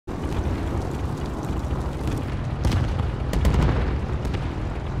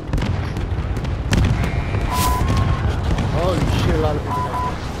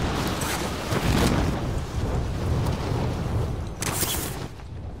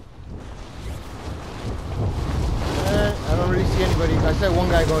everybody. I said one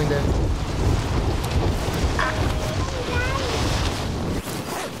guy going there.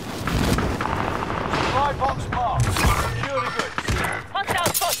 Supply box marked. Secure the goods.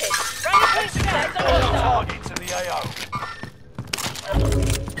 Hostile spotted. Running police guys on hostile. Targets in the AO.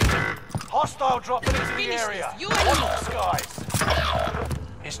 Hostile dropping into the area. Watch the skies.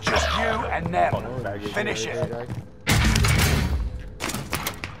 It's just you and them. Finish it.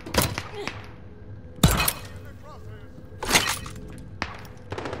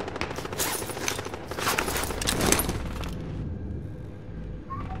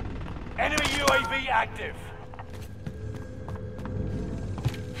 Enemy UAV active.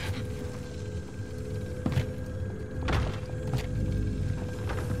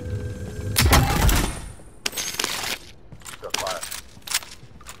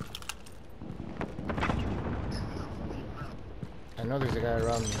 I know there's a guy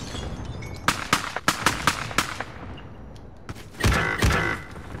around me.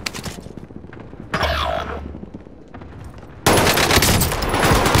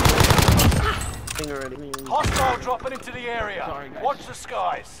 Hostile dropping into the area. Watch the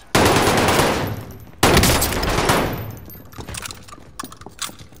skies.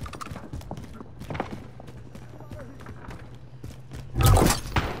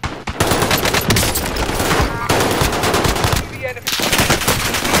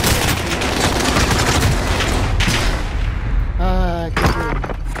 I can't do it.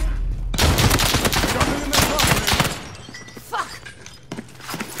 Fuck!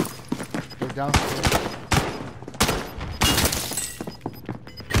 They're down.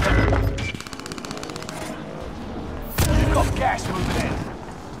 You've got gas moving in.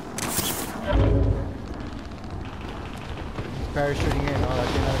 Parachuting in. Oh,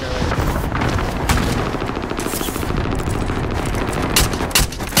 that's another guy right there.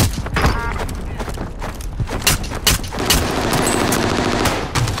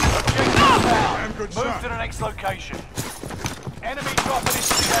 Move to the next location. Enemy dropping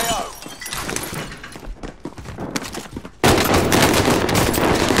into the AO.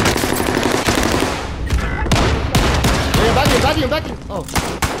 Back you. Oh.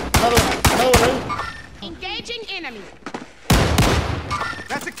 Another one, right? Engaging enemy.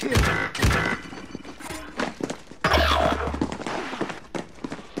 That's a kill.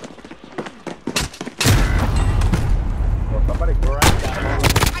 Somebody grab that box.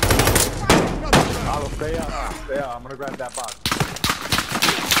 I'll stay out. I'm gonna grab that box.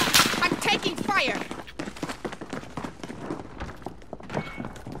 I'm taking fire.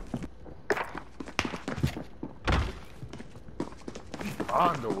 I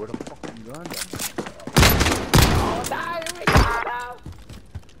don't know where the fucking gun is. Oh, die, Ricardo.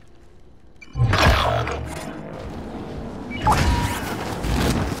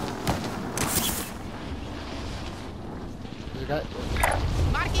 There's a guy.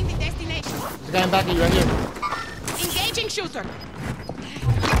 Marking the destination. There's a guy in back of you right here. Engaging shooter.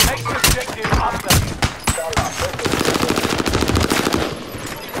 Next objective update.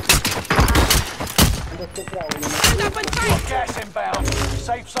 Stand up and fight. Gas inbound.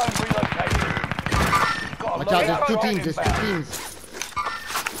 Safe zone relocated. Got a Watch out, there's two loadout teams. inbound.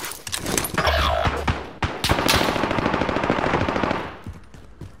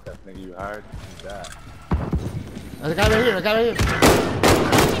 That nigga you hired, he's that. There's a guy right here.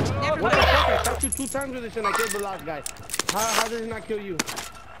 What the fuck? I shot you 2 times with this and I killed the last guy. How did he not kill you?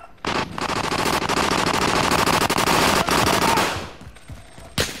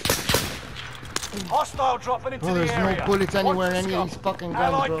 Hostile dropping into Bro, the there's area. no bullets anywhere in Watch any the of these scope. fucking guns,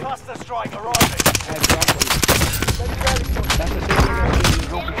 Allied bro. cluster strike arriving. That's the same thing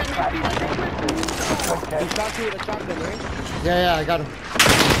I did. He shot you with a shotgun, right? Yeah, I got him.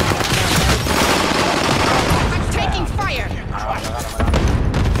 I'm taking fire.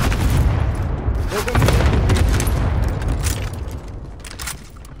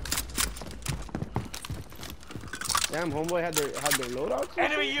 Damn, homeboy had their loadouts.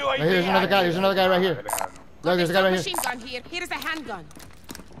 Enemy UAV. Right here, there's another guy right here. Look, there's a guy right here. Machine gun here. Here is a handgun.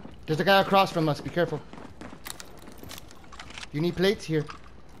 There's a guy across from us. Be careful. You need plates here.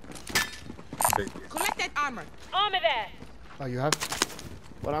 Collect that armor. Armor there. Oh, you have?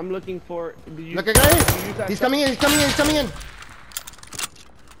 What I'm looking for. Look, a guy here. He's coming in.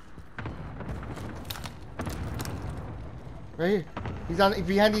 Right here. He's on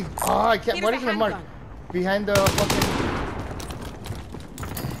behind these. Oh, I can't. Here's What a is the mark? handgun. Behind the fucking.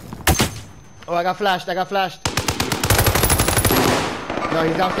 Oh, I got flashed. No,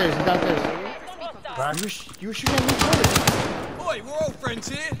 he's downstairs. You shooting at me first. Boy, we're all friends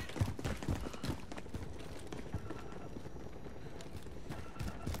here.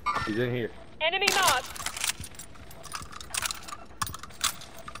 He's in here. Enemy marked.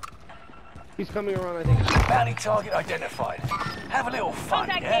 He's coming around, I think. Bounty target identified. Have a little fun,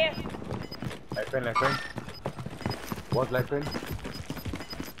 Contact yeah? here. Left pin. What's left pin?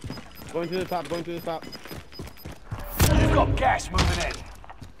 Going to the top, going to the top. You've got gas moving in.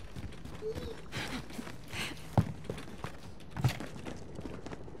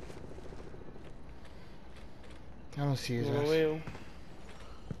 I don't see his Oh, ass. well.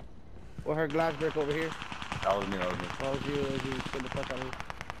 Well, her glass break over here. That was me. Oh, you send the fuck out of me.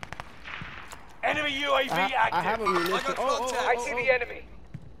 Enemy UAV active. I have a munition. I got contact. I see the enemy.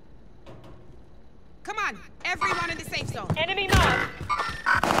 Come on, everyone in the safe zone. Enemy marked.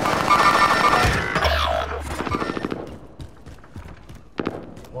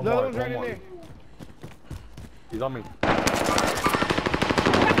 One The more. other one's right in there. He's on me.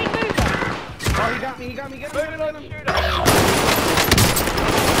 Fucking mover. Oh, he got me. Get him. Moving on shooter. I'm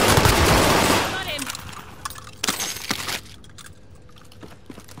on him.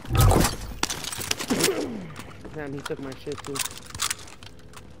 Damn, he took my shit too.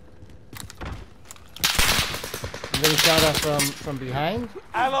 I'm getting shot at from behind.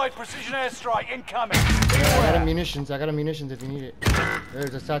 Allied precision airstrike incoming. Yeah, I got munitions if you need it.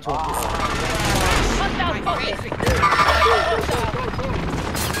 There's a satchel. Hostile spotted.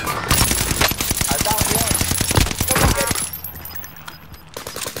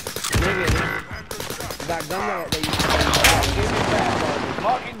 Nigga, that gun that you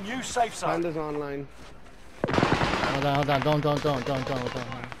Marking new safe zone. Panda's online. Hold on. Don't. I'm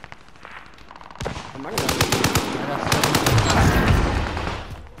not gonna.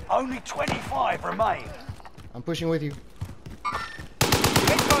 Only 25 remain. I'm pushing with you.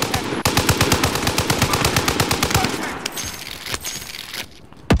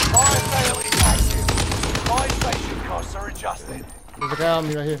 Fire sale is active. Fire station costs are adjusted. There's a guy on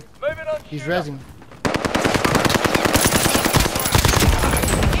me right here. Moving on He's shooter. rezzing.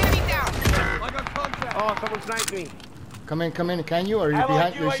 Enemy down. I got contact. Oh, someone sniped me. Come in. Can you? Or are you Allied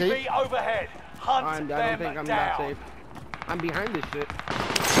behind? You're UAV safe. overhead. Hunt I don't them think I'm down. that safe. I'm behind this shit.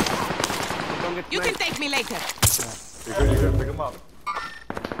 Don't get You can sniped. take me later. You're good. Pick him up.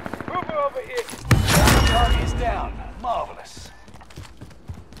 Mover over here. Target is down. Marvelous.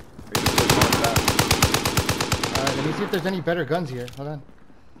 Alright, let me see if there's any better guns here. Hold on.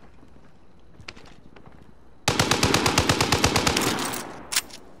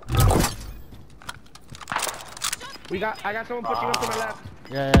 I got someone pushing up to my left.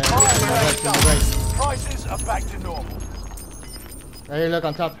 Yeah. To the right. Prices are back to normal. Right here, look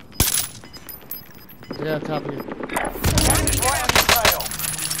on top. Look on top here. Gas is right on your tail.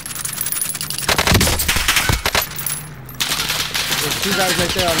 There's two guys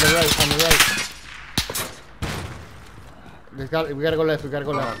right there on the right. We gotta go left. There's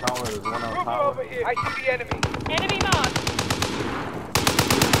one on tower. There's one on Mover tower. over here. I see the enemy. Enemy marked.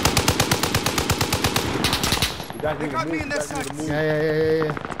 You guys They need to got me move. in You their guys need to sights. move.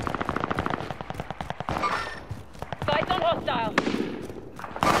 Yeah. Sights on hostile.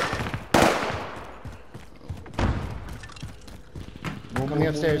 I'm coming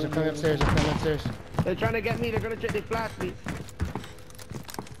upstairs. They're trying to get me. They're gonna try. They flashed me.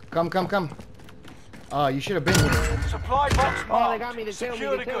 Come. Oh, you should have been here. Supply box marked. Oh, they got me. They tailed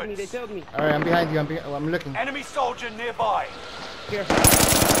Secure me. the goods. They tailed me. Alright, I'm behind you. I'm looking. Enemy soldier nearby. Here.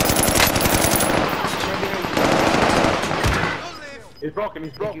 He's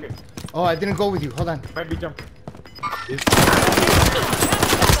broken. Oh, I didn't go with you. Hold on. Might be jumping.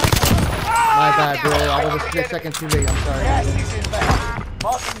 My bad, bro. I was a split second too late. I'm sorry. Gas is inbound.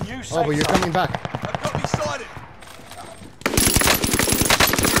 Marking new safe Oh, but you're zone. coming back. I've got me sighted.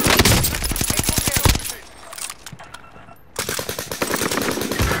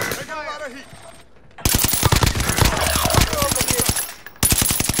 Taking a lot of heat.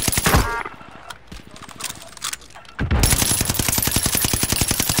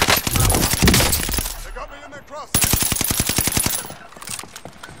 They got me in their crosshair.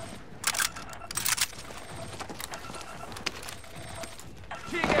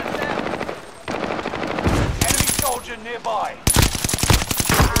 Enemy soldier nearby.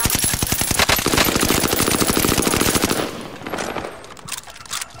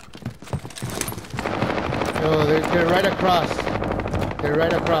 Yo, they're right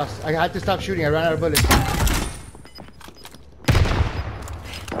across. I had to stop shooting. I ran out of bullets.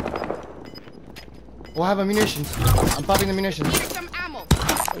 Oh, I have ammunition. I'm popping the munitions. Here's some ammo.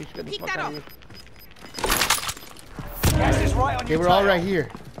 Oh, you scared the Pick fuck that out up. of me. Gas is right on They your were all tail. right here.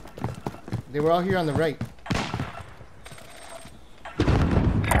 They were all here on the right.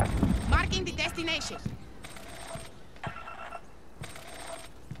 Marking the destination.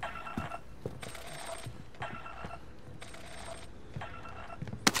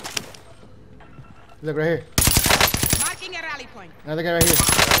 Look right here. Marking a rally point. Another guy right here.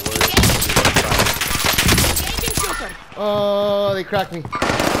 Engaging shooter. Oh, they cracked me. I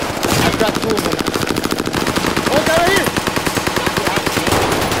cracked 2 of them. Oh, guy right here.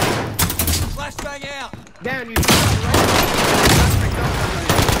 Flashbang out. Damn, you.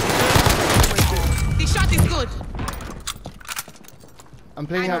 The shot is good. I'm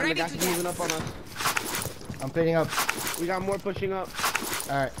plating I'm up. ready. The guy's moving up on us. I'm plating up. We got more pushing up.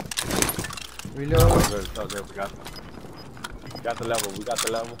 Alright. Reload. Good, so good. We got the level. We got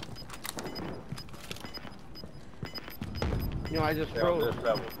the level. You know, I just Stay on froze. this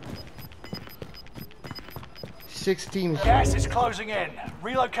level. 6 teams. Gas is closing in.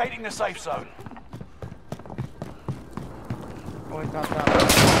 Relocating the safe zone. Oh, I thought that.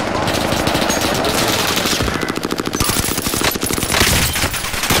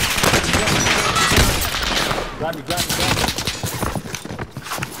 Grab me.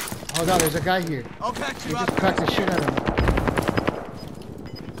 Hold on, there's a guy here. I'll catch He you just up. cracked the shit out of me.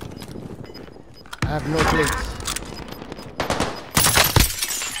 I have no plates.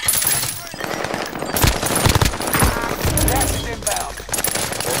 Gas is inbound.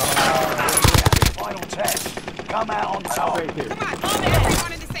 Final 10. Come out on top. Right here. Come on,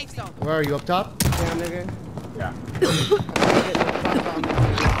 everyone in the safe zone. Where are you? Up top? Damn, nigga. Yeah.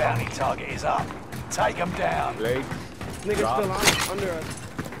 Bounty target is up. Take them down. Blade. Nigga's Drop. still on under us.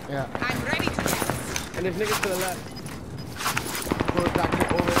 Yeah. I'm ready to gas. And there's niggas to the left. Goes back to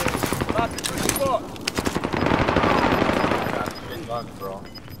over there. Mark the good spot. Got 6 guns, bro.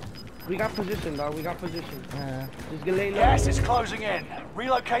 We got position, dog. We got position. Yeah. Just get laid low. Gas is closing in.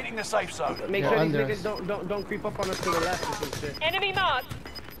 Relocating the safe zone. Make Yeah, sure these under niggas us. don't creep up on us to the left or some shit. Enemy marked.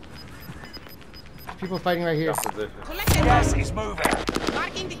 People fighting right here. Got position. Collected. Gas is moving.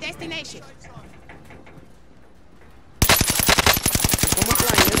 Marking the destination. Someone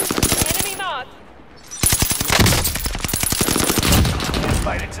flying, nigga. Enemy marked. It's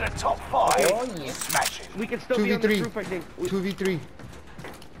made it to the top 5. Oh, yeah. Smash it. We can still be on the 2v3. roof, I think. 2v3.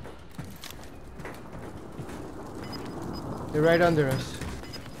 They're right under us.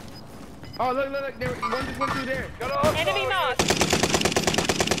 Oh, look. There, one just went through there. Enemy marked. He's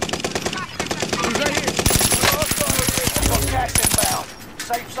right here. Got gas inbound.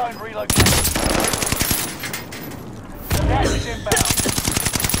 Safe zone relocated. Gas is inbound.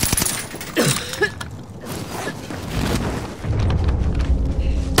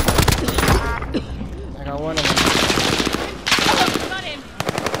 I got one of them. Got him.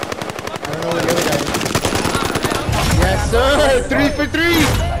 I don't know where the other guy is. Yes, sir! 3 for 3!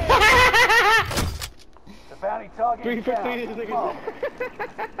 The bounty target 3 is for down. 3 is niggas.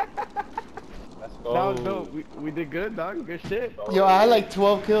 Let's go. That was dope. We did good, dog. Good shit. Yo, I had like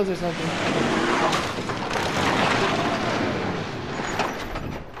 12 kills or something.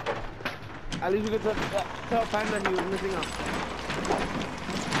 At least we could tell Panda he was missing out.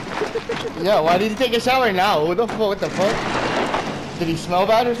 Yeah, why did he take a shower now? What the fuck? What the fuck? Did he smell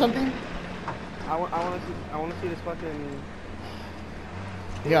bad or something? I want to see this fucking.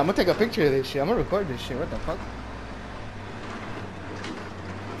 Yeah, I'm gonna take a picture of this shit. I'm gonna record this shit. What the fuck?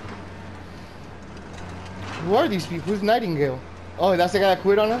 Who are these people? Who's Nightingale? Oh, that's the guy that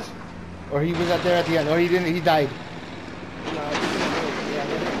quit on us? Or he was out there at the end? Or he didn't? He died. No, yeah,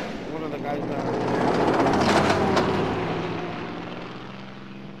 one of the guys.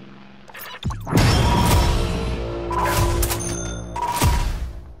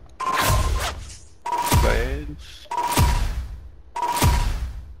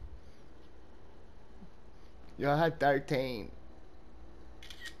 Yo, I had 13.